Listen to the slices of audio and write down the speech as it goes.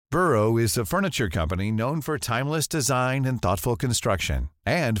Burrow is a furniture company known for timeless design and thoughtful construction,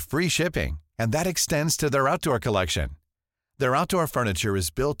 and free shipping, and that extends to their outdoor collection. Their outdoor furniture is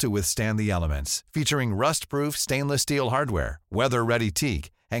built to withstand the elements, featuring rust-proof stainless steel hardware, weather-ready teak,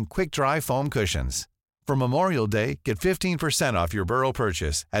 and quick-dry foam cushions. For Memorial Day, get 15% off your Burrow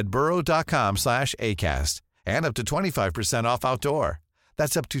purchase at burrow.com/ACAST and up to 25% off outdoor.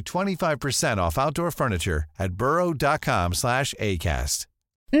 That's up to 25% off outdoor furniture at burrow.com/ACAST.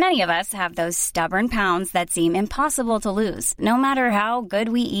 Many of us have those stubborn pounds that seem impossible to lose, no matter how good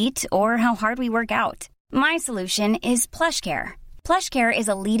we eat or how hard we work out. My solution is PlushCare. PlushCare is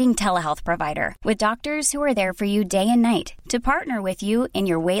a leading telehealth provider with doctors who are there for you day and night to partner with you in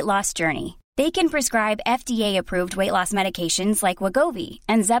your weight loss journey. They can prescribe FDA-approved weight loss medications like Wegovy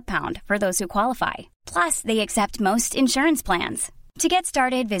and Zepbound for those who qualify. Plus, they accept most insurance plans. To get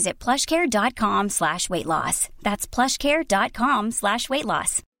started, visit plushcare.com/weightloss. That's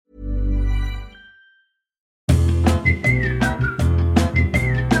plushcare.com/weightloss.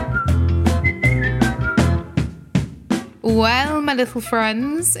 Well, my little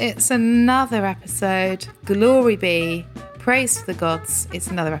friends, it's another episode. Glory be. Praise to the gods. It's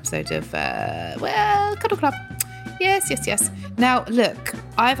another episode of, Cuddle Club. Yes. Now, look,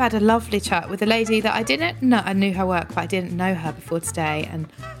 I've had a lovely chat with a lady that I didn't know. I knew her work, but I didn't know her before today. And,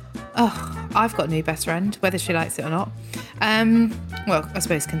 I've got a new best friend, whether she likes it or not. Well, I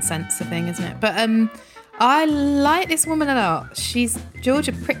suppose consent's a thing, isn't it? But I like this woman a lot. She's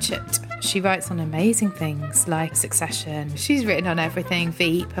Georgia Pritchett. She writes on amazing things like Succession. She's written on everything.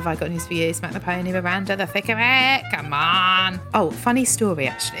 Veep, Have I Got News for You? Smack the Pony, Miranda, The Thick of It. Come on. Oh, funny story,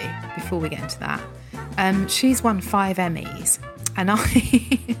 actually, before we get into that. She's won 5 Emmys. And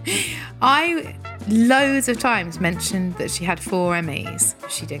I loads of times mentioned that she had 4 Emmys.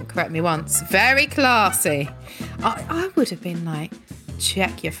 She didn't correct me once. Very classy. I would have been like,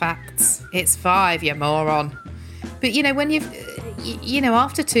 check your facts. It's 5, you moron. But, when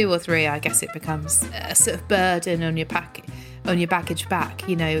after 2 or 3, I guess it becomes a sort of burden on your baggage back,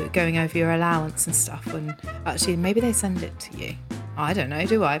 going over your allowance and stuff. And actually, maybe they send it to you. I don't know,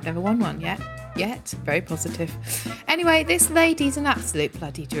 do I? I've never won one yet. Very positive. Anyway, this lady's an absolute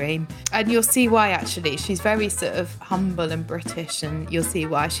bloody dream. And you'll see why, actually. She's very sort of humble and British, and you'll see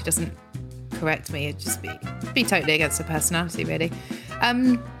why she doesn't correct me. It'd just be totally against her personality, really.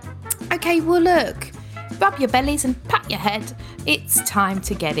 Okay, well, look. Rub your bellies and pat your head. It's time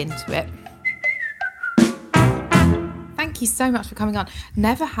to get into it. Thank you so much for coming on.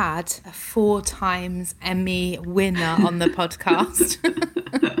 Never had a 4 times Emmy winner on the podcast.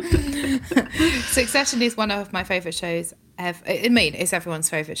 Succession is one of my favourite shows ever. I mean, it's everyone's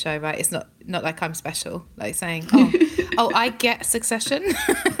favourite show, right? It's not like I'm special, like saying, I get Succession.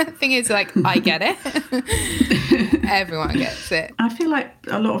 Thing is, like, I get it. Everyone gets it. I feel like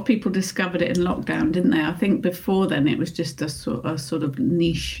a lot of people discovered it in lockdown, didn't they? I think before then it was just a sort of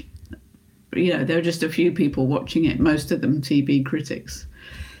niche. There were just a few people watching it, most of them TV critics.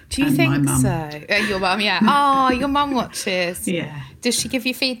 Do you think so? Your mum, yeah. Oh, your mum watches. Yeah. Does she give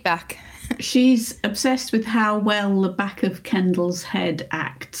you feedback? She's obsessed with how well the back of Kendall's head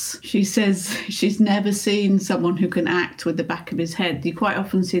acts. She says she's never seen someone who can act with the back of his head. You quite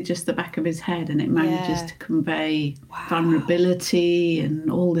often see just the back of his head, and it manages to convey vulnerability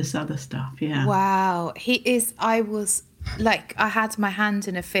and all this other stuff. Yeah. Wow. I had my hand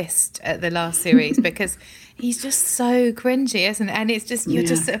in a fist at the last series because he's just so cringy, isn't it? And it's just, you're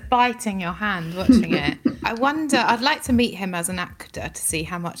just sort of biting your hand watching it. I wonder, I'd like to meet him as an actor to see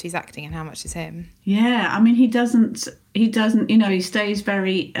how much he's acting and how much is him. Yeah, I mean, he doesn't, he stays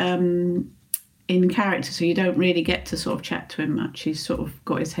very in character, so you don't really get to sort of chat to him much. He's sort of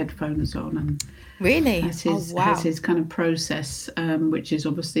got his headphones on and really has his kind of process, which is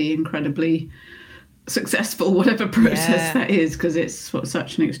obviously incredibly successful, whatever process that is, because it's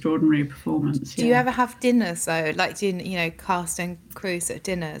such an extraordinary performance. Do you ever have dinners though, like cast and crew sort of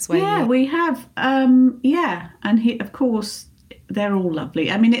dinners where we have and he, of course, they're all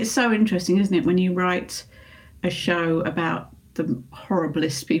lovely. I mean, it's so interesting, isn't it, when you write a show about the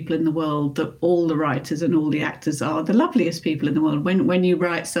horriblest people in the world, that all the writers and all the actors are the loveliest people in the world. When you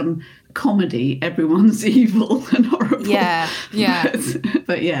write some comedy, everyone's evil and horrible. Yeah.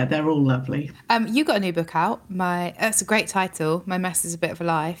 But yeah, they're all lovely. You got a new book out. It's a great title. My Mess is a Bit of a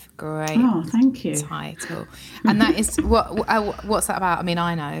Life. Great. Oh, thank you. Title. And that is what's that about? I mean,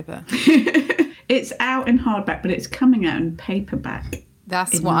 I know, but it's out in hardback, but it's coming out in paperback.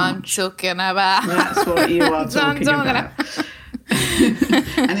 That's what March. I'm talking about. That's what you are talking about.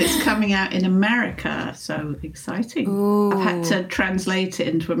 And it's coming out in America, so exciting. Ooh. I've had to translate it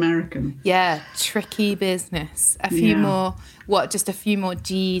into American. Yeah, tricky business. A few more, just a few more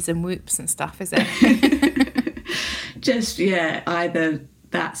G's and whoops and stuff, is it? Just, either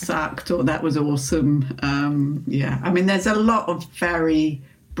that sucked or that was awesome. I mean, there's a lot of very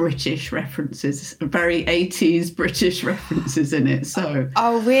British references, very 80s British references in it. So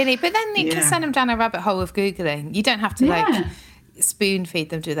oh, really? But then it can send them down a rabbit hole of Googling. You don't have to like spoon feed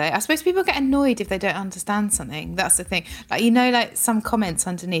them, do they? I suppose people get annoyed if they don't understand something. That's the thing. Like, like some comments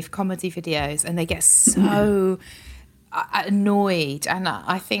underneath comedy videos, and they get so annoyed, and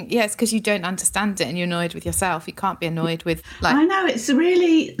I think it's because you don't understand it and you're annoyed with yourself. You can't be annoyed with I know, it's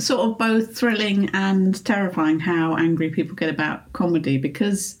really sort of both thrilling and terrifying how angry people get about comedy,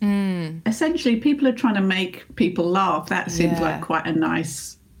 because essentially people are trying to make people laugh. That seems like quite a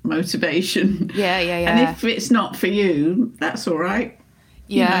nice motivation. And if it's not for you, that's all right.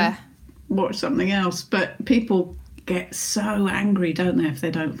 Watch something else. But people get so angry, don't they, if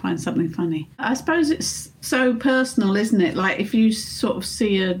they don't find something funny. I suppose it's so personal, isn't it? Like, if you sort of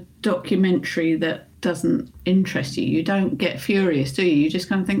see a documentary that doesn't interest you, you don't get furious, do you? You just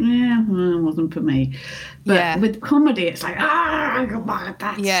kind of think, it wasn't for me. But with comedy, it's like,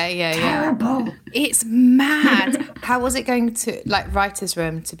 that's terrible. It's mad. How was it going to, like, writer's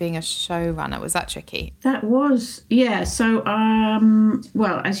room to being a showrunner? Was that tricky? That was, So,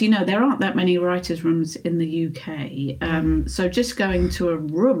 well, as you know, there aren't that many writer's rooms in the UK. So just going to a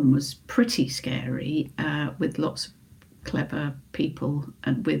room was pretty scary, with lots of clever people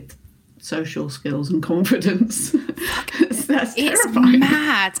and with social skills and confidence. That's terrifying. It's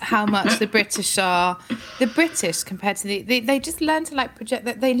mad how much the British compared to they just learn to like project,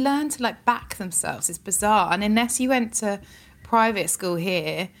 that they learn to like back themselves. It's bizarre. And unless you went to private school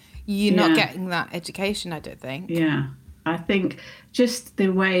here, you're not getting that education, I don't think. Yeah. I think just the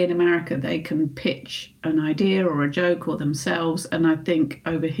way in America they can pitch an idea or a joke or themselves, and I think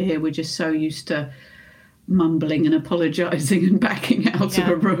over here we're just so used to mumbling and apologising and backing out of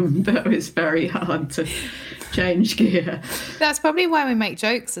a room that it's very hard to change gear. That's probably why we make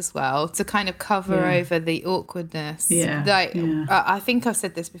jokes as well, to kind of cover over the awkwardness. I think I've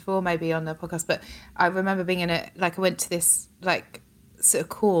said this before maybe on the podcast, but I remember being in I went to this like sort of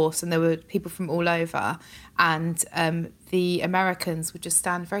course, and there were people from all over, and the Americans would just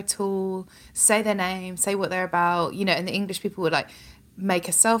stand very tall, say their name, say what they're about, and the English people would like make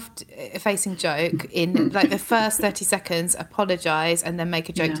a self-effacing joke in like the first 30 seconds, apologise, and then make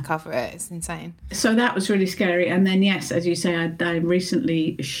a joke to cover it. It's insane. So that was really scary. And then, yes, as you say, I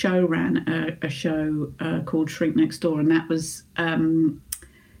recently ran a show called Shrink Next Door, and that was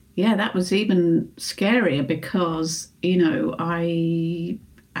that was even scarier because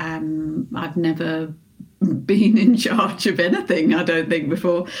I've never been in charge of anything, I don't think,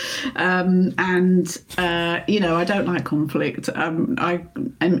 before, I don't like conflict. I'm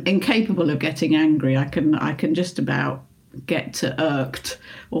incapable of getting angry. I can just about get to irked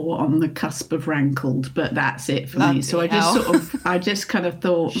or on the cusp of rankled, but that's it for me. So I just kind of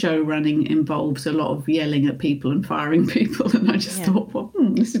thought show running involves a lot of yelling at people and firing people, and I just thought, well,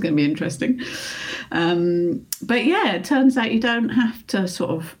 this is going to be interesting. But it turns out you don't have to sort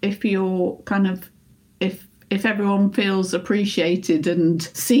of, if you're kind of, if everyone feels appreciated and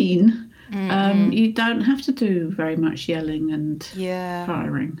seen, you don't have to do very much yelling and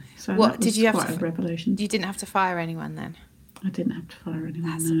firing. So what did you have quite a revelation. You didn't have to fire anyone then? I didn't have to fire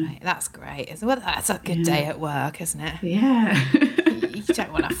anyone. That's great. Well, that's a good day at work, isn't it? Yeah. You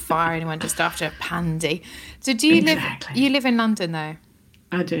don't want to fire anyone just after a pandy. So do you live in London though?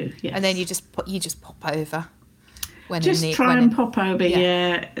 I do. Yes. And then you just pop over. Pop over,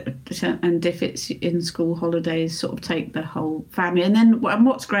 and if it's in school holidays, sort of take the whole family. And then, and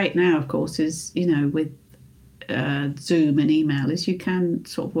what's great now, of course, is with Zoom and email, is you can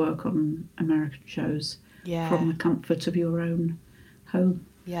sort of work on American shows from the comfort of your own home.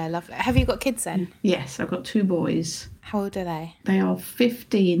 Yeah, lovely. Have you got kids then? Yes, I've got 2 boys. How old are they? They are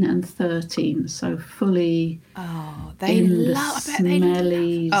 15 and 13, so fully they in love the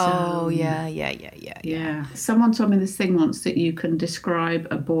smelly it. zone. Yeah. Someone told me this thing once, that you can describe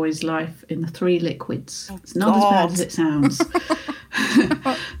a boy's life in the 3 liquids. It's not as bad as it sounds.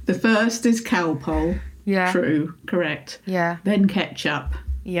 The first is Calpol. Yeah. True. Correct. Yeah. Then ketchup.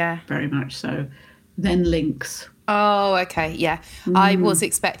 Yeah. Very much so. Then Lynx. Oh, okay, yeah. I was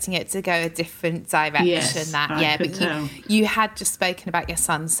expecting it to go a different direction. Yes, I could tell. You had just spoken about your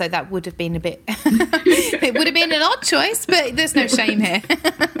son, so that would have been a bit... it would have been an odd choice, but there's no shame here.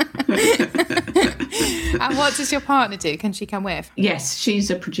 And what does your partner do? Can she come with? Yes, she's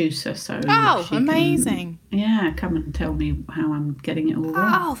a producer, so Oh, she amazing. can, come and tell me how I'm getting it all wrong.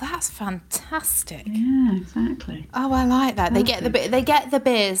 Oh, that's fantastic. Yeah, exactly. Oh, I like that. They get the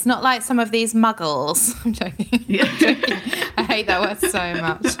biz, not like some of these muggles. I'm joking. Yeah. I hate that word so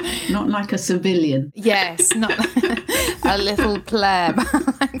much. Not like a civilian. Yes, not a little pleb.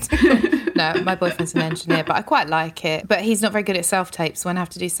 No, my boyfriend's an engineer, but I quite like it. But he's not very good at self-tapes. When I have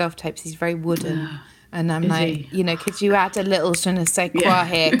to do self-tapes, he's very wooden. And I'm like, you know, could you add a little je ne sais quoi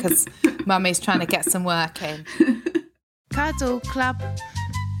here? Because mummy's trying to get some work in. Cuddle Club.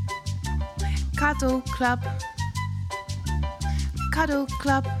 Cuddle Club. Cuddle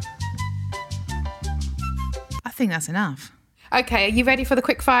Club. I think that's enough. Okay, are you ready for the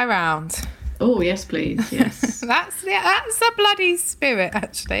quick fire round? Oh, yes, please. Yes. That's a bloody spirit,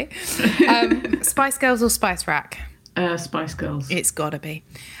 actually. Spice Girls or Spice Rack? Spice Girls. It's gotta be.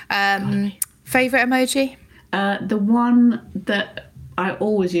 Favourite emoji? The one that I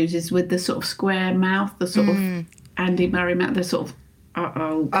always use is with the sort of square mouth, the sort of Andy Murray mouth, the sort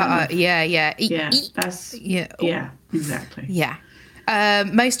of Yeah. That's yeah, exactly. Yeah.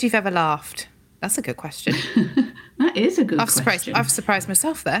 Most you've ever laughed? That's a good question. That is a good question. I've surprised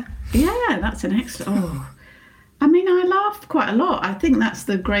myself there. Yeah, that's an excellent. Oh, I mean, I laughed quite a lot. I think that's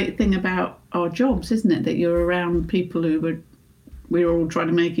the great thing about our jobs, isn't it? That you're around people we're all trying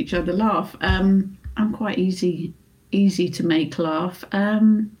to make each other laugh. I'm quite easy to make laugh. I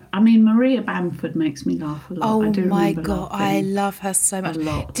mean, Maria Bamford makes me laugh a lot. Oh my God, I love her so much. A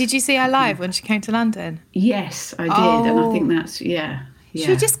lot. Did you see her live when she came to London? Yes, I did, and I think that's Yeah.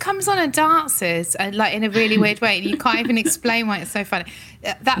 She just comes on and dances, like in a really weird way. And you can't even explain why it's so funny.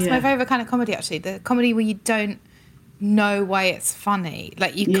 That's my favourite kind of comedy, actually. The comedy where you don't know why it's funny.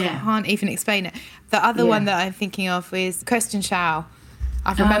 Like you can't even explain it. The other one that I'm thinking of is Kirsten Shaw.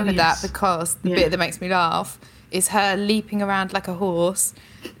 I've remembered that because the bit that makes me laugh is her leaping around like a horse,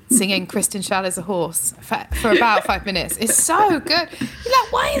 singing Kristen Shaw as a horse for about 5 minutes. It's so good. You're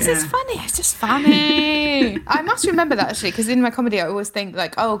like, why is this funny? It's just funny. I must remember that, actually, because in my comedy I always think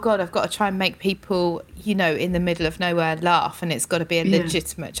like, oh God, I've got to try and make people, you know, in the middle of nowhere laugh, and it's got to be a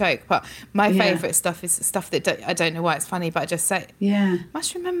legitimate joke. But my favourite stuff is stuff that I don't know why it's funny, but I just say,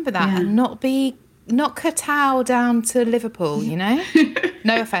 must remember that and not kowtow down to Liverpool, you know?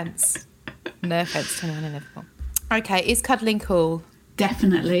 No offence to anyone in Liverpool. Okay, is cuddling cool?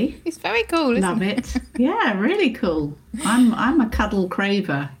 Definitely. It's very cool, isn't Love it. Yeah, really cool. I'm a cuddle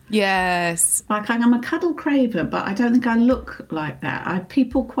craver. Yes. Like I'm a cuddle craver, but I don't think I look like that.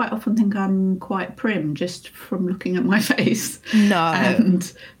 People quite often think I'm quite prim just from looking at my face. No.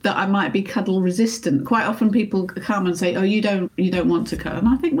 And that I might be cuddle resistant. Quite often people come and say, "Oh, you don't want to cuddle." And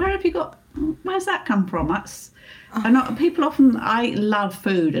I think, where's that come from? I love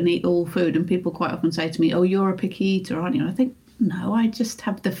food and eat all food, and people quite often say to me, "Oh, you're a picky eater, aren't you?" And I think, no, I just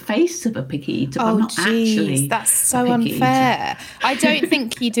have the face of a picky eater, but not actually. That's so unfair. I don't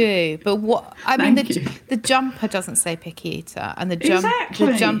think you do, but the jumper doesn't say picky eater, and the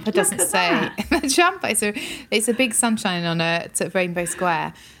jumper doesn't say the jumper. It's a big sunshine on a Rainbow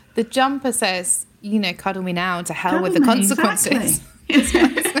Square. The jumper says, you know, cuddle me now, and to hell with the consequences.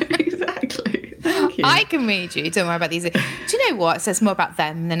 Exactly. Thank you. I can read you. Don't worry about these. Do you know what? It says more about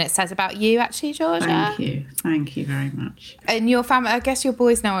them than it says about you, actually, Georgia. Thank you very much. And your family, I guess your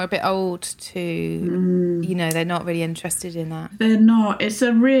boys now are a bit old to, you know, they're not really interested in that. They're not. It's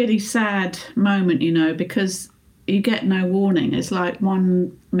a really sad moment, you know, because you get no warning. It's like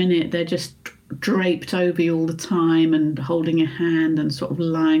 1 minute they're just draped over you all the time and holding your hand and sort of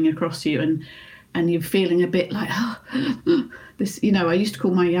lying across you, and you're feeling a bit like, this, you know, I used to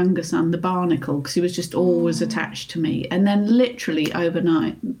call my younger son the barnacle because he was just always attached to me. And then literally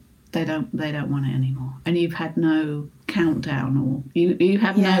overnight, they don't want it anymore. And you've had no countdown, or you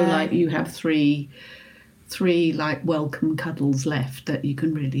have no, like, you have three like welcome cuddles left that you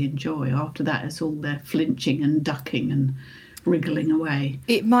can really enjoy. After that, it's all they're flinching and ducking and wriggling away.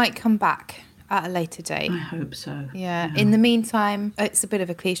 It might come back at a later date. I hope so. Yeah. In the meantime, it's a bit of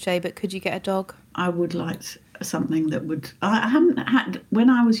a cliche, but could you get a dog? I would like something that would... I haven't had... When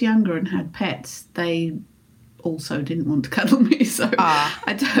I was younger and had pets, they also didn't want to cuddle me, so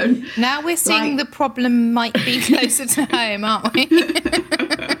I don't... Now we're seeing the problem might be closer to home, aren't we?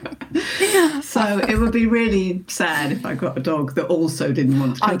 So it would be really sad if I got a dog that also didn't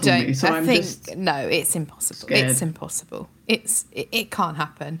want to cuddle me. So no, it's impossible. Scared. It's impossible. It can't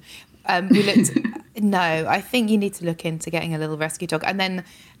happen. We looked. No, I think you need to look into getting a little rescue dog, and then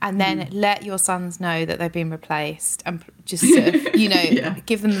let your sons know that they've been replaced, and just sort of,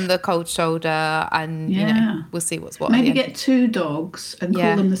 give them the cold shoulder, and we'll see what's what. Maybe get 2 dogs and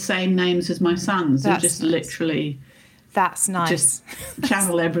call them the same names as my sons, and just literally. That's nice. Just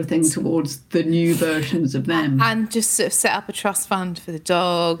channel everything towards the new versions of them. And just sort of set up a trust fund for the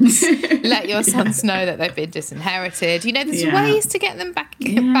dogs. Let your sons know that they've been disinherited. There's ways to get them back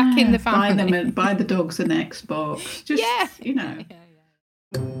in the family. Buy the dogs an Xbox. Just,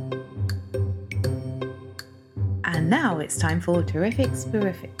 And now it's time for Terrific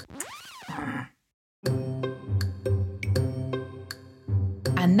Sporific.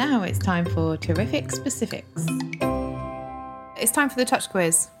 And now it's time for Terrific Specifics. It's time for the touch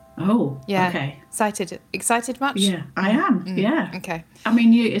quiz. Oh, yeah. Okay. Excited much? Yeah, I am. Yeah. Okay. I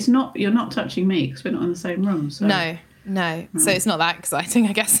mean, you're not touching me because we're not in the same room. So. No. So it's not that exciting,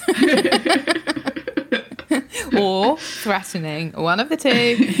 I guess. Or threatening, one of the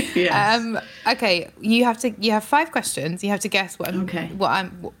two. Yes. Okay. You have 5 questions. You have to guess what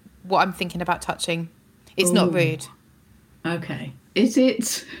I'm thinking about touching. It's not rude. Okay. Is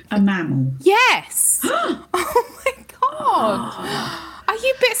it a mammal? Yes. Oh my God. Are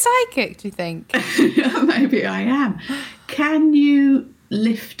you a bit psychic, do you think? Maybe I am. Can you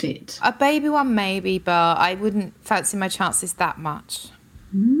lift it? A baby one, maybe, but I wouldn't fancy my chances that much.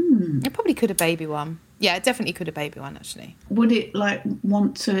 I probably could a baby one. Yeah, it definitely could a baby one, actually. Would it,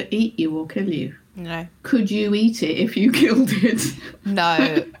 want to eat you or kill you? No. Could you eat it if you killed it?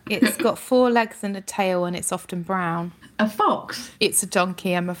 No. It's got 4 legs and a tail, and it's often brown. A fox? It's a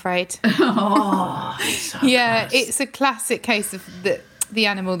donkey, I'm afraid. Oh, so close. It's a classic case of the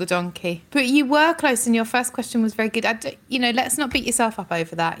animal, the donkey. But you were close, and your first question was very good. Let's not beat yourself up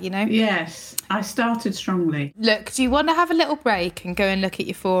over that, Yes, I started strongly. Look, do you want to have a little break and go and look at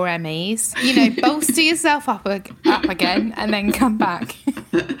your 4 Emmys? Bolster yourself up again, and then come back.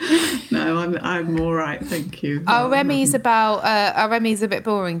 No, I'm all right, thank you. Are Emmys a bit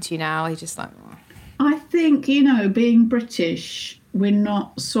boring to you now? Are you just like... I think, being British, we're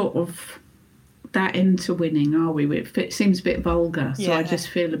not sort of that into winning, are we? It seems a bit vulgar, so I just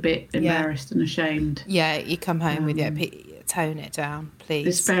feel a bit embarrassed and ashamed. Yeah, you come home with tone it down,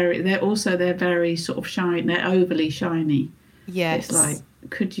 please. They're very sort of shiny. They're overly shiny. Yes. It's like,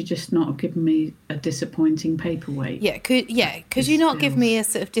 could you just not have given me a disappointing paperweight? Could you not give me a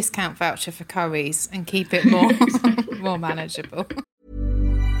sort of discount voucher for curries and keep it more more manageable?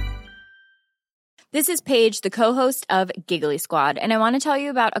 This is Paige, the co-host of Giggly Squad, and I want to tell you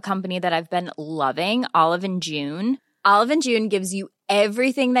about a company that I've been loving, Olive & June. Olive & June gives you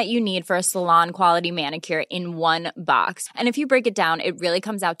everything that you need for a salon-quality manicure in one box. And if you break it down, it really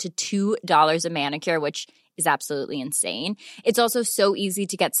comes out to $2 a manicure, which is absolutely insane. It's also so easy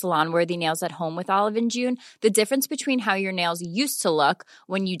to get salon-worthy nails at home with Olive & June. The difference between how your nails used to look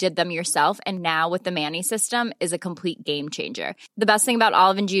when you did them yourself and now with the Mani system is a complete game changer. The best thing about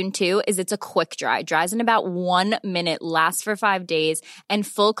Olive & June, too, is it's a quick dry. Dries in about 1 minute, lasts for 5 days, and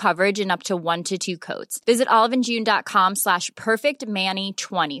full coverage in up to 1 to 2 coats. Visit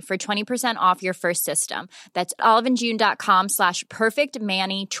oliveandjune.com/perfectmani20 for 20% off your first system. That's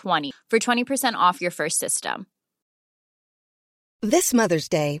oliveandjune.com/perfectmani20 for 20% off your first system. This Mother's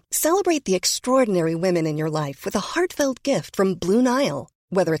Day, celebrate the extraordinary women in your life with a heartfelt gift from Blue Nile.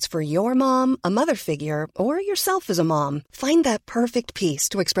 Whether it's for your mom, a mother figure, or yourself as a mom, find that perfect piece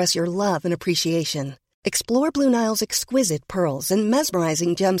to express your love and appreciation. Explore Blue Nile's exquisite pearls and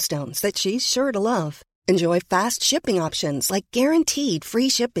mesmerizing gemstones that she's sure to love. Enjoy fast shipping options like guaranteed free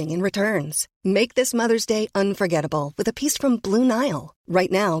shipping and returns. Make this Mother's Day unforgettable with a piece from Blue Nile.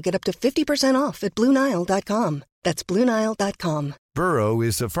 Right now, get up to 50% off at BlueNile.com. That's BlueNile.com. Burrow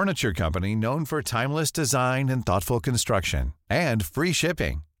is a furniture company known for timeless design and thoughtful construction, and free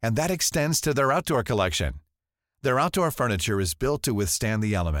shipping, and that extends to their outdoor collection. Their outdoor furniture is built to withstand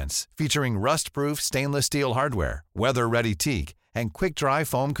the elements, featuring rust-proof stainless steel hardware, weather-ready teak, and quick-dry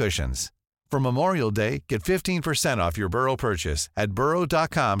foam cushions. For Memorial Day, get 15% off your Burrow purchase at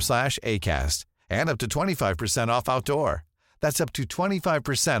burrow.com/ACAST and up to 25% off outdoor. That's up to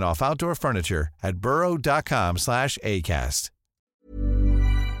 25% off outdoor furniture at burrow.com/ACAST.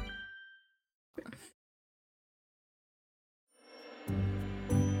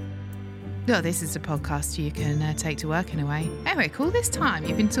 Oh, this is a podcast you can take to work in a way. Eric, all this time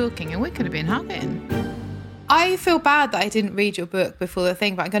you've been talking and we could have been hugging. I feel bad that I didn't read your book before the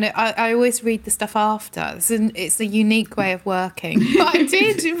thing, but I always read the stuff after. It's a unique way of working. But I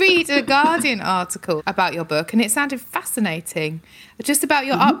did read a Guardian article about your book, and it sounded fascinating. Just about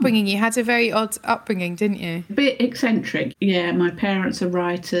your upbringing. You had a very odd upbringing, didn't you? A bit eccentric. Yeah, my parents are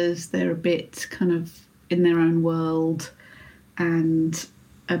writers. They're a bit kind of in their own world, and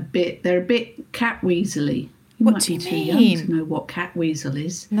they're a bit cat-weaselly. What do you too mean? young to know what cat-weasel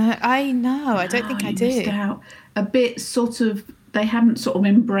is. No, I know. I don't think I do. Missed out. A bit sort of, they haven't sort of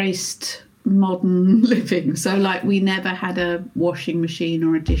embraced modern living. So like we never had a washing machine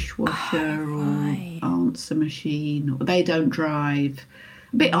or a dishwasher or answer machine, or they don't drive.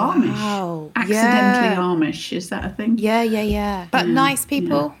 A bit Amish. Accidentally Amish. Is that a thing? Yeah. But nice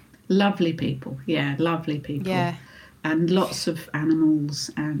people? Yeah. Lovely people. Yeah, lovely people. Yeah. And lots of animals,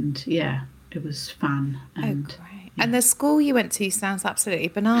 and yeah, it was fun. And, great. Yeah. And the school you went to sounds absolutely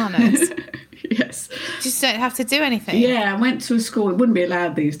bananas. Yes. You just don't have to do anything. Yeah, I went to a school, it wouldn't be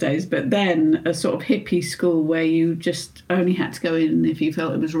allowed these days, but then a sort of hippie school where you just only had to go in if you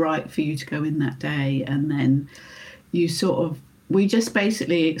felt it was right for you to go in that day. And then we just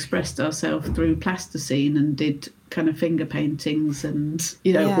basically expressed ourselves through plasticine and did kind of finger paintings, and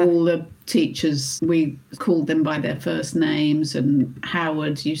all the teachers, we called them by their first names, and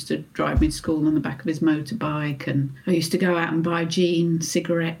Howard used to drive me to school on the back of his motorbike, and I used to go out and buy Jean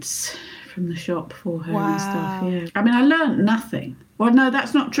cigarettes from the shop for her and stuff. Yeah, I mean, I learned nothing. Well, no,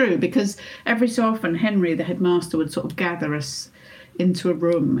 that's not true, because every so often Henry, the headmaster, would sort of gather us into a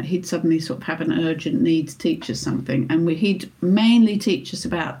room. He'd suddenly sort of have an urgent need to teach us something, and he'd mainly teach us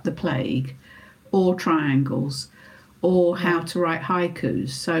about the plague or triangles or how to write haikus.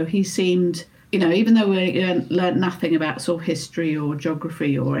 So he seemed, even though we learnt nothing about sort of history or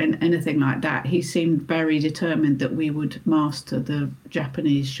geography or anything like that, he seemed very determined that we would master the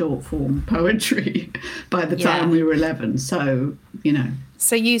Japanese short form poetry by the time we were 11. So,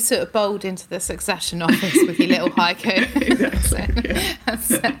 So you sort of bowled into the Succession office with your little haiku.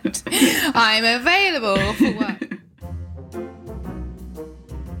 Exactly. I'm available for work.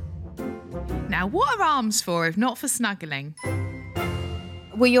 Now, what are arms for if not for snuggling?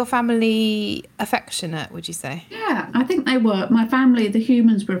 Were your family affectionate, would you say? Yeah, I think they were. My family, the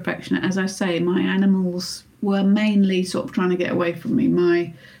humans, were affectionate. As I say, my animals were mainly sort of trying to get away from me.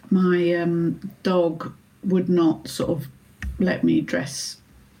 My dog would not sort of let me dress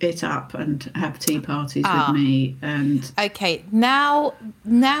it up and have tea parties with me. And okay, now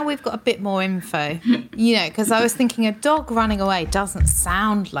we've got a bit more info, because I was thinking a dog running away doesn't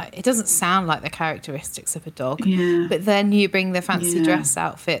sound like the characteristics of a dog. Yeah. But then you bring the fancy dress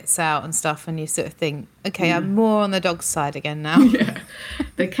outfits out and stuff, and you sort of think, okay, I'm more on the dog's side again now. Yeah,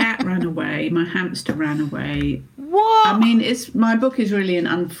 the cat ran away. My hamster ran away. What? I mean, my book is really an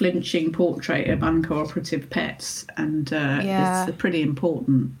unflinching portrait of uncooperative pets, and it's a pretty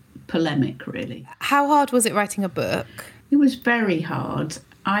important polemic, really. How hard was it writing a book? It was very hard.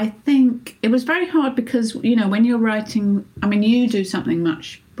 I think it was very hard because, when you're writing, I mean, you do something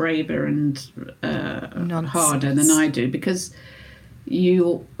much braver and harder than I do, because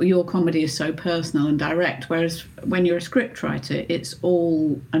your comedy is so personal and direct, whereas when you're a scriptwriter, it's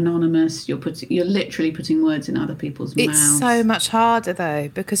all anonymous. You're literally putting words in other people's mouths. It's so much harder though,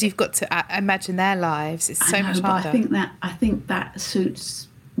 because you've got to imagine their lives. It's so much harder. I think that suits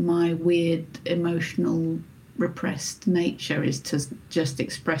my weird emotional repressed nature, is to just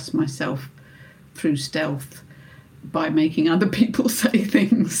express myself through stealth by making other people say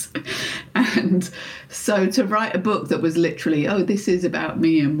things. And so to write a book that was literally, this is about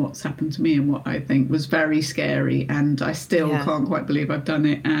me and what's happened to me and what I think, was very scary. And I still can't quite believe I've done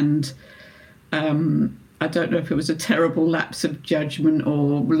it. And I don't know if it was a terrible lapse of judgment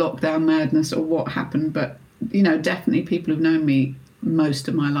or lockdown madness or what happened, but, definitely people who've known me most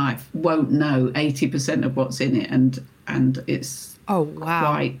of my life won't know 80% of what's in it. And it's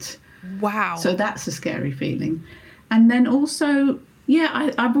quite... Wow. So that's a scary feeling. And then also,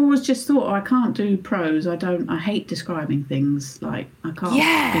 I've always just thought, I can't do prose. I hate describing things. Like, I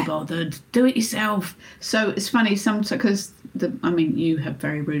can't be bothered. Do it yourself. So it's funny, sometimes, because, you have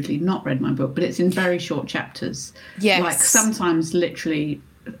very rudely not read my book, but it's in very short chapters. Yes. Like, sometimes literally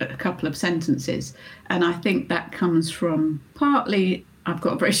a couple of sentences. And I think that comes from partly, I've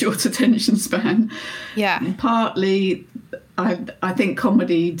got a very short attention span. Yeah. And partly, I think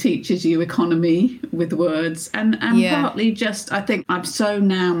comedy teaches you economy with words, and partly just, I think I'm so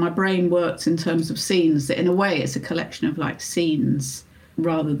now, my brain works in terms of scenes, that in a way it's a collection of like scenes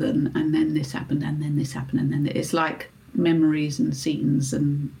rather than, and then this happened, and then this happened, and then it's like memories and scenes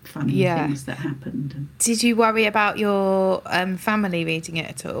and funny things that happened. Did you worry about your family reading it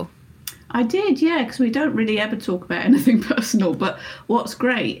at all? I did, yeah, because we don't really ever talk about anything personal. But what's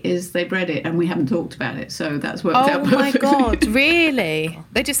great is they've read it and we haven't talked about it, so that's worked out perfectly. Oh my God, really?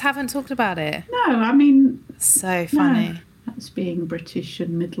 They just haven't talked about it? No, I mean... So funny. No, that's being British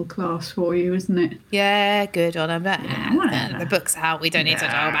and middle class for you, isn't it? Yeah, good on them. The book's out, we don't need to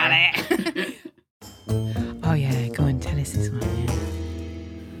talk about it. Oh yeah, go on, tell us this one. Yeah.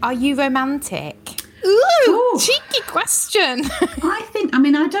 Are you romantic? Ooh, cheeky question.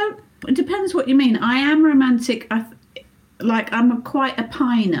 It depends what you mean. I am romantic. I'm quite a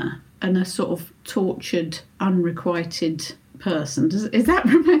piner and a sort of tortured, unrequited person. Is that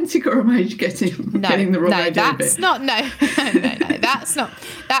romantic, or am I getting the wrong idea of it? No, that's not.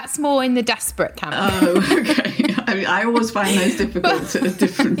 That's more in the desperate camp. Oh, okay. I always find those difficult to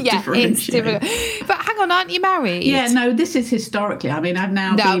differentiate. It's difficult. But hang on, aren't you married? Yeah, no, this is historically. I mean, I've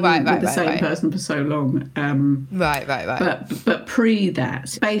now been with the same person for so long. Right. But pre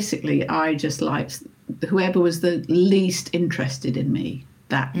that, basically, I just liked whoever was the least interested in me.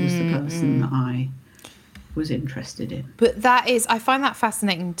 That was the person that I was interested in. But I find that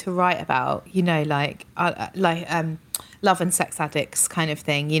fascinating to write about. Love and sex addicts kind of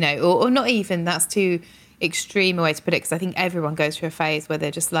thing. Or not even. That's too extreme a way to put it, because I think everyone goes through a phase where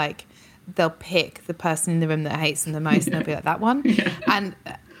they're just like, they'll pick the person in the room that hates them the most, and they'll be like, that one. Yeah. And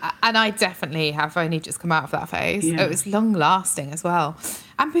I definitely have only just come out of that phase. Yeah. It was long lasting as well.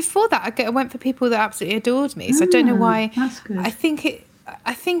 And before that, I went for people that absolutely adored me. So I don't know why. That's good. I think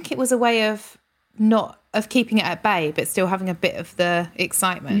it was a way of keeping it at bay, but still having a bit of the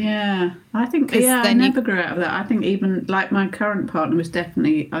excitement. Yeah, I think. Yeah, I never grew out of that. I think even like my current partner was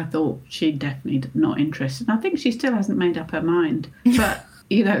definitely. I thought she'd definitely not interested. I think she still hasn't made up her mind. But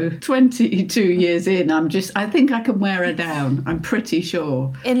 22 years in, I think I can wear her down. I'm pretty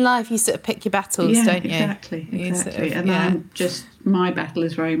sure. In life, you sort of pick your battles, don't you? Exactly. My battle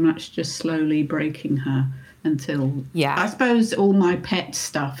is very much just slowly breaking her. Until I suppose all my pet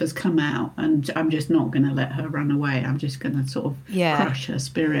stuff has come out, and I'm just not going to let her run away. I'm just going to sort of crush her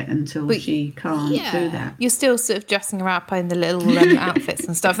spirit until she can't do that. You're still sort of dressing her up in the little outfits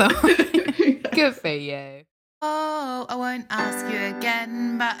and stuff, though. Good for you. Oh, I won't ask you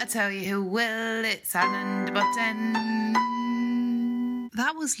again, but I tell you who will. It's Alain de Botton.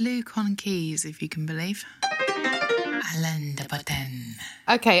 That was Luke on keys, if you can believe. Alain de Botton.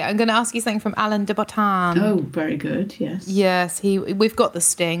 Okay, I'm going to ask you something from Alain de Botton. Oh, very good, yes. Yes, we've got the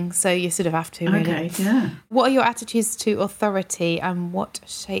sting, so you sort of have to, really. Okay, yeah. What are your attitudes to authority, and what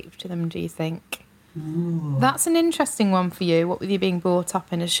shaped them, do you think? Ooh. That's an interesting one for you, what with you being brought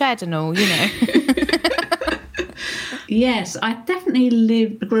up in a shed and all, Yes, I definitely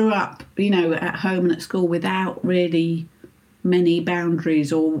grew up, at home and at school without really many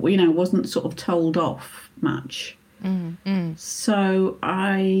boundaries, or, wasn't sort of told off much. So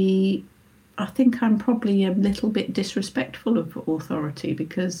I think I'm probably a little bit disrespectful of authority,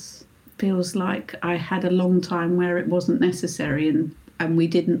 because it feels like I had a long time where it wasn't necessary, and we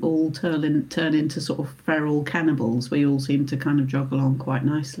didn't all turn into sort of feral cannibals. We all seemed to kind of jog along quite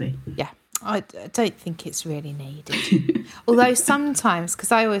nicely. Yeah, I don't think it's really needed. Although sometimes,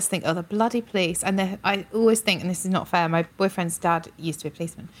 because I always think, the bloody police, and I always think, and this is not fair, my boyfriend's dad used to be a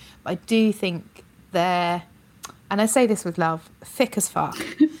policeman, but I do think they're, and I say this with love, thick as fuck.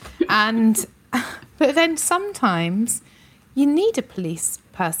 But then sometimes you need a police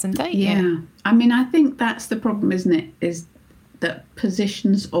person, don't you? Yeah. I mean, I think that's the problem, isn't it? Is that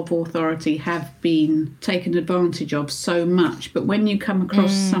positions of authority have been taken advantage of so much. But when you come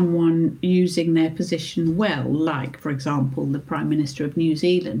across someone using their position well, like, for example, the Prime Minister of New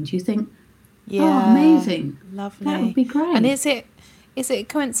Zealand, you think, amazing. Lovely. That would be great. And is it a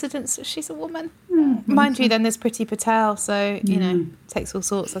coincidence that she's a woman? Mind you, then there's Priti Patel, so, takes all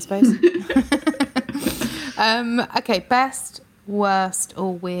sorts, I suppose. Okay, best, worst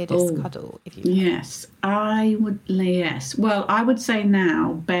or weirdest cuddle? If you yes, I would. Yes. Well, I would say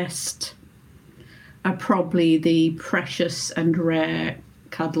now best are probably the precious and rare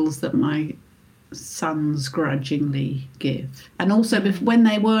cuddles that my sons grudgingly give. And also when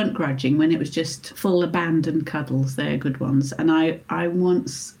they weren't grudging, when it was just full abandoned cuddles, they're good ones. And I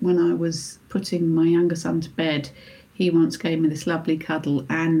once, when I was putting my younger son to bed, he once gave me this lovely cuddle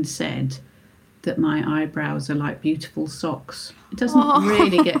and said that my eyebrows are like beautiful socks. It doesn't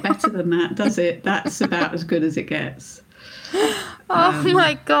really get better than that, does it? That's about as good as it gets. Oh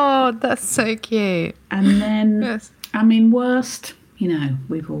my God, that's so cute. And then, I mean, worst,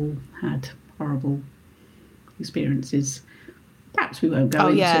 we've all had horrible experiences. Perhaps we won't go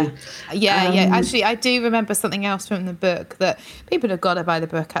into. Yeah. Actually, I do remember something else from the book that people have got to buy the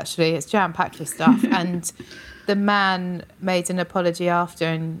book, actually. It's jam-packed with stuff. And the man made an apology after,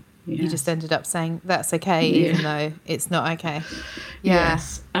 and You just ended up saying that's okay, even though it's not okay. Yeah.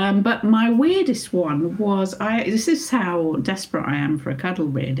 Yes. But my weirdest one was, this is how desperate I am for a cuddle,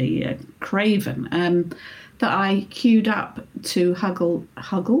 really, craven, that I queued up to huggle?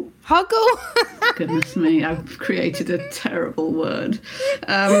 Goodness me, I've created a terrible word.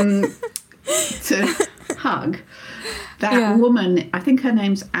 To hug that woman. I think her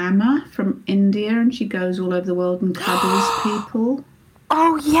name's Amma from India, and she goes all over the world and cuddles people.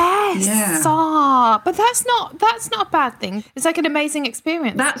 Oh yes, yeah. Stop. But that's not a bad thing. It's like an amazing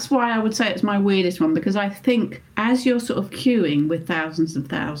experience. That's why I would say it's my weirdest one, because I think as you're sort of queuing with thousands and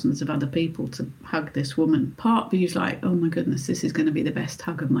thousands of other people to hug this woman, part of you's like, oh my goodness, this is going to be the best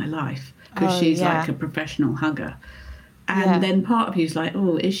hug of my life, because she's like a professional hugger. And then part of you's like,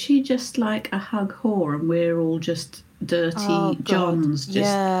 oh, is she just like a hug whore and we're all just dirty Johns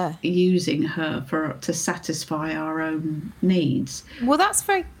just using her to satisfy our own needs? Well, that's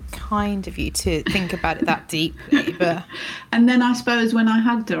very kind of you to think about it that deeply. But and then I suppose when I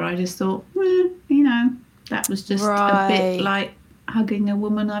hugged her, I just thought, that was just a bit like hugging a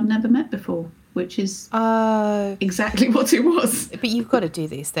woman I've never met before, which is exactly what it was. But you've got to do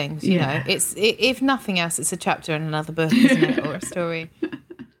these things, you know. It's if nothing else, it's a chapter in another book, isn't it, or a story?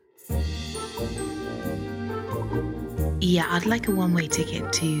 Yeah, I'd like a one-way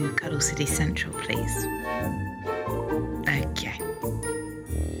ticket to Cuddle City Central, please.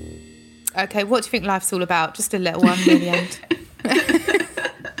 Okay, what do you think life's all about? Just a little one near the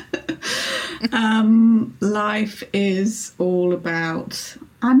end. Life is all about...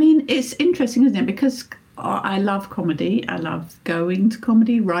 I mean, it's interesting, isn't it? Because I love comedy. I love going to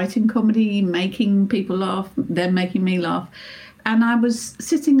comedy, writing comedy, making people laugh, them making me laugh. And I was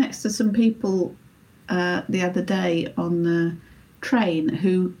sitting next to some people the other day on the train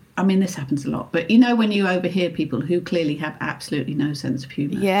who, I mean, this happens a lot, but you know when you overhear people who clearly have absolutely no sense of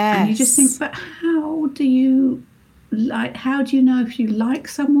humour. Yes. And you just think, but how do you know if you like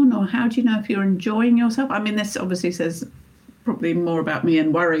someone, or how do you know if you're enjoying yourself? I mean, this obviously says probably more about me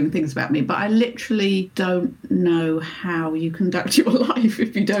and worrying things about me, but I literally don't know how you conduct your life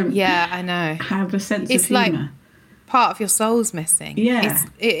if you don't I know. have a sense it's of humour. Like part of your soul's missing. Yeah.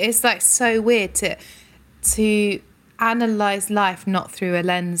 It's like so weird to analyse life not through a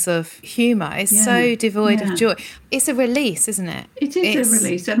lens of humour. It's so devoid of joy. It's a release, isn't it? It is a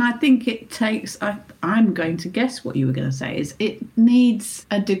release, and I think it takes, I'm going to guess what you were going to say, is it needs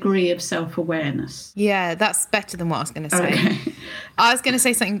a degree of self-awareness. Yeah, that's better than what I was going to say. Okay. I was going to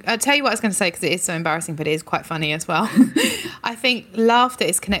say something, I'll tell you what I was going to say because it is so embarrassing, but it is quite funny as well. I think laughter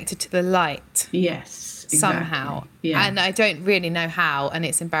is connected to the light. Yes. Exactly. Somehow. Yeah. And I don't really know how, and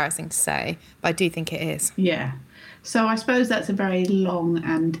it's embarrassing to say, but I do think it is. Yeah. So I suppose that's a very long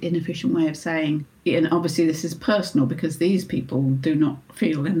and inefficient way of saying, and obviously this is personal because these people do not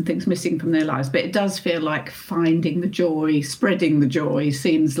feel anything's missing from their lives, but it does feel like finding the joy, spreading the joy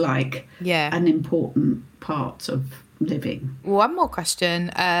seems like an important part of living. One more question.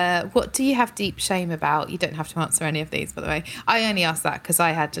 What do you have deep shame about? You don't have to answer any of these, by the way. I only asked that because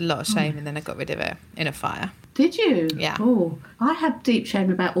I had a lot of shame and then I got rid of it in a fire. Did you? Yeah. Oh, I have deep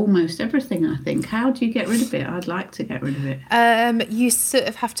shame about almost everything, I think. How do you get rid of it? I'd like to get rid of it. You sort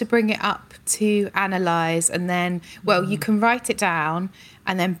of have to bring it up to analyse, and then, you can write it down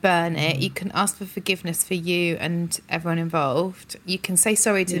and then burn it. You can ask for forgiveness for you and everyone involved. You can say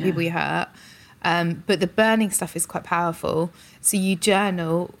sorry to the people you hurt. But the burning stuff is quite powerful. So you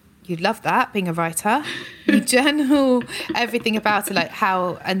journal. You'd love that, being a writer. You journal everything about it, like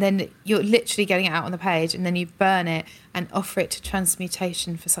how, and then you're literally getting it out on the page, and then you burn it and offer it to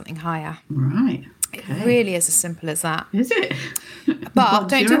transmutation for something higher. Right. Okay. It really is as simple as that. Is it? But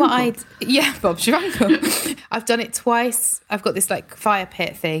Bob's don't your do what uncle. Bob's your uncle. I've done it twice. I've got this like fire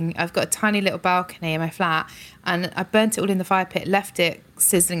pit thing. I've got a tiny little balcony in my flat, and I burnt it all in the fire pit, left it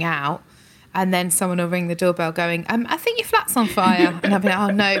sizzling out. And then someone will ring the doorbell going, I think your flat's on fire. And I'll be like,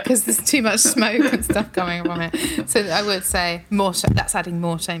 oh no, because there's too much smoke and stuff coming from it. So I would say that's adding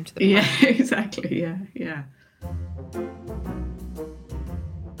more shame to the Yeah, exactly. Yeah.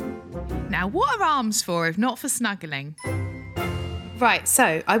 Now, what are arms for if not for snuggling? Right,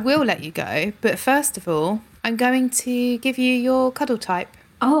 so I will let you go. But first of all, I'm going to give you your cuddle type.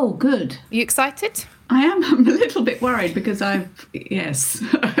 Oh, good. Are you excited? I am. I'm a little bit worried because I think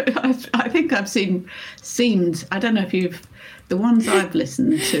I've seemed, I don't know if the ones I've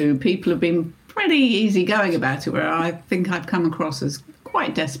listened to, people have been pretty easygoing about it, where I think I've come across as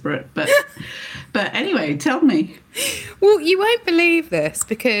quite desperate, but anyway, tell me. Well, you won't believe this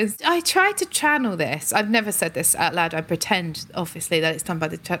because I try to channel this. I've never said this out loud. I pretend, obviously, that it's done by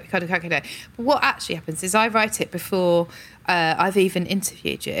the Kadokawa. But what actually happens is I write it before I've even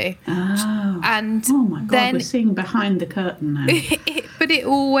interviewed you. Oh. And oh my God, then, we're seeing behind the curtain now. But it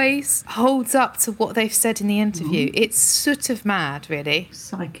always holds up to what they've said in the interview. It's sort of mad, really.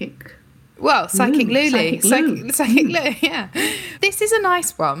 Psychic Psychic Lulu. Psychic Lulu, yeah. This is a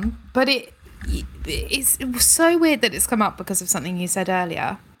nice one, but it was so weird that it's come up because of something you said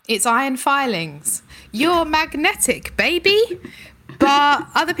earlier. It's iron filings. You're magnetic, baby. But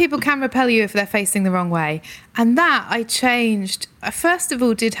other people can repel you if they're facing the wrong way. And that I changed. I first of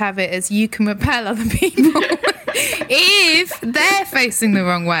all did have it as you can repel other people if they're facing the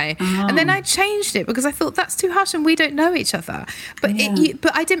wrong way. Oh. And then I changed it because I thought that's too harsh and we don't know each other. But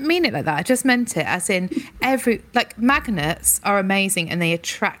but I didn't mean it like that. I just meant it as in magnets are amazing and they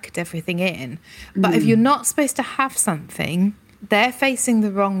attract everything in. But if you're not supposed to have something, they're facing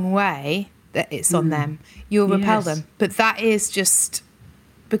the wrong way, that it's on them, you'll repel them. But that is just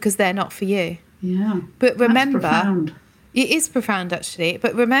because they're not for you. Yeah. But remember, that's profound. It is profound actually.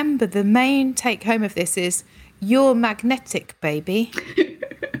 But remember, the main take home of this is you're magnetic, baby.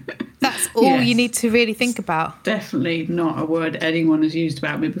 That's all you need to really think about. Definitely not a word anyone has used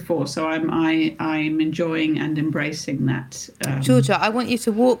about me before. So I'm enjoying and embracing that. Georgia, I want you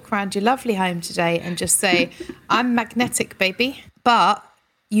to walk around your lovely home today and just say, I'm magnetic, baby. But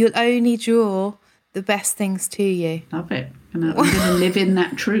you'll only draw the best things to you. Love it. And I'm going to live in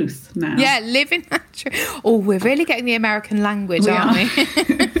that truth now. Yeah, live in that truth. Oh, we're really getting the American language, aren't we?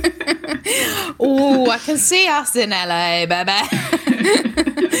 Oh, I can see us in LA, baby.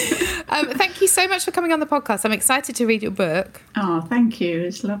 Thank you so much for coming on the podcast. I'm excited to read your book. Oh, thank you.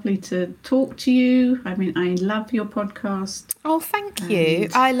 It's lovely to talk to you. I mean, I love your podcast. Oh, thank you.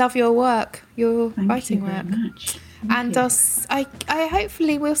 I love your work, your writing work. Thank you very much. And I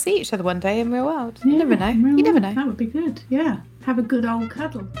hopefully we'll see each other one day in real world. You never know. You never know. That would be good. Yeah. Have a good old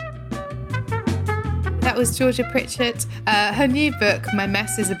cuddle. That was Georgia Pritchett. Her new book, My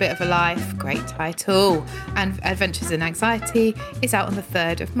Mess is a Bit of a Life, great title, and Adventures in Anxiety is out on the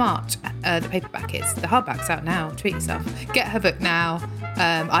 3rd of March. The paperback is. The hardback's out now. Treat yourself. Get her book now.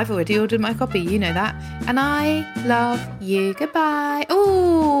 I've already ordered my copy. You know that. And I love you. Goodbye.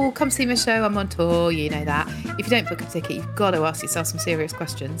 Oh, come see my show. I'm on tour. You know that. If you don't book a ticket, you've got to ask yourself some serious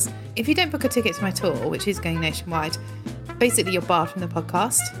questions. If you don't book a ticket to my tour, which is going nationwide, basically you're barred from the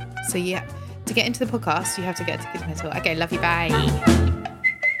podcast. So yeah. To get into the podcast, you have to get a ticket to my tour. Okay, love you, bye.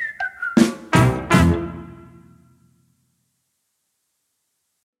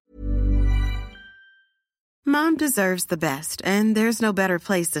 Mom deserves the best, and there's no better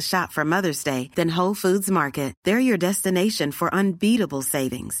place to shop for Mother's Day than Whole Foods Market. They're your destination for unbeatable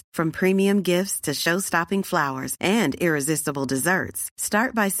savings, from premium gifts to show-stopping flowers and irresistible desserts.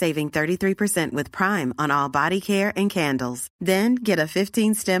 Start by saving 33% with Prime on all body care and candles. Then get a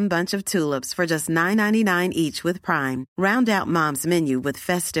 15-stem bunch of tulips for just $9.99 each with Prime. Round out Mom's menu with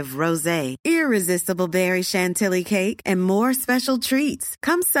festive rosé, irresistible berry chantilly cake, and more special treats.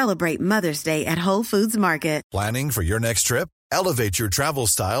 Come celebrate Mother's Day at Whole Foods Market. Planning for your next trip? Elevate your travel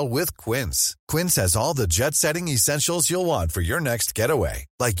style with Quince. Quince has all the jet-setting essentials you'll want for your next getaway,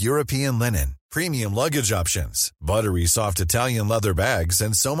 like European linen, premium luggage options, buttery soft Italian leather bags,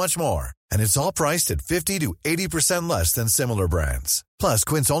 and so much more. And it's all priced at 50 to 80% less than similar brands. Plus,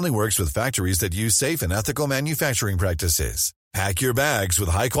 Quince only works with factories that use safe and ethical manufacturing practices. Pack your bags with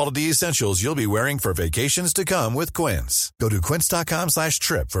high-quality essentials you'll be wearing for vacations to come with Quince. Go to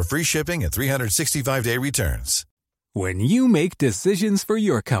quince.com/trip for free shipping and 365-day returns. When you make decisions for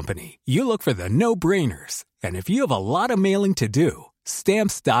your company, you look for the no-brainers. And if you have a lot of mailing to do,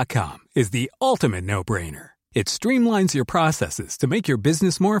 Stamps.com is the ultimate no-brainer. It streamlines your processes to make your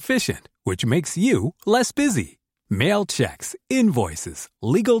business more efficient, which makes you less busy. Mail checks, invoices,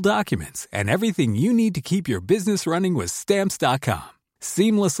 legal documents, and everything you need to keep your business running with Stamps.com.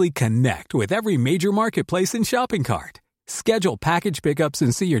 Seamlessly connect with every major marketplace and shopping cart. Schedule package pickups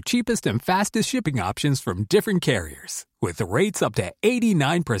and see your cheapest and fastest shipping options from different carriers, with rates up to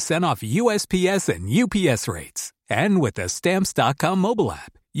 89% off USPS and UPS rates. And with the Stamps.com mobile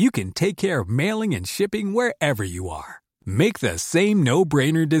app, you can take care of mailing and shipping wherever you are. Make the same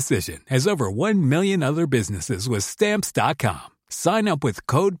no-brainer decision as over 1 million other businesses with Stamps.com. Sign up with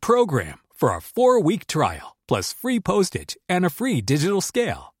code PROGRAM for a 4-week trial, plus free postage and a free digital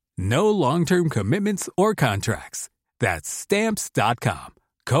scale. No long-term commitments or contracts. That's Stamps.com.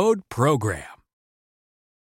 Code PROGRAM.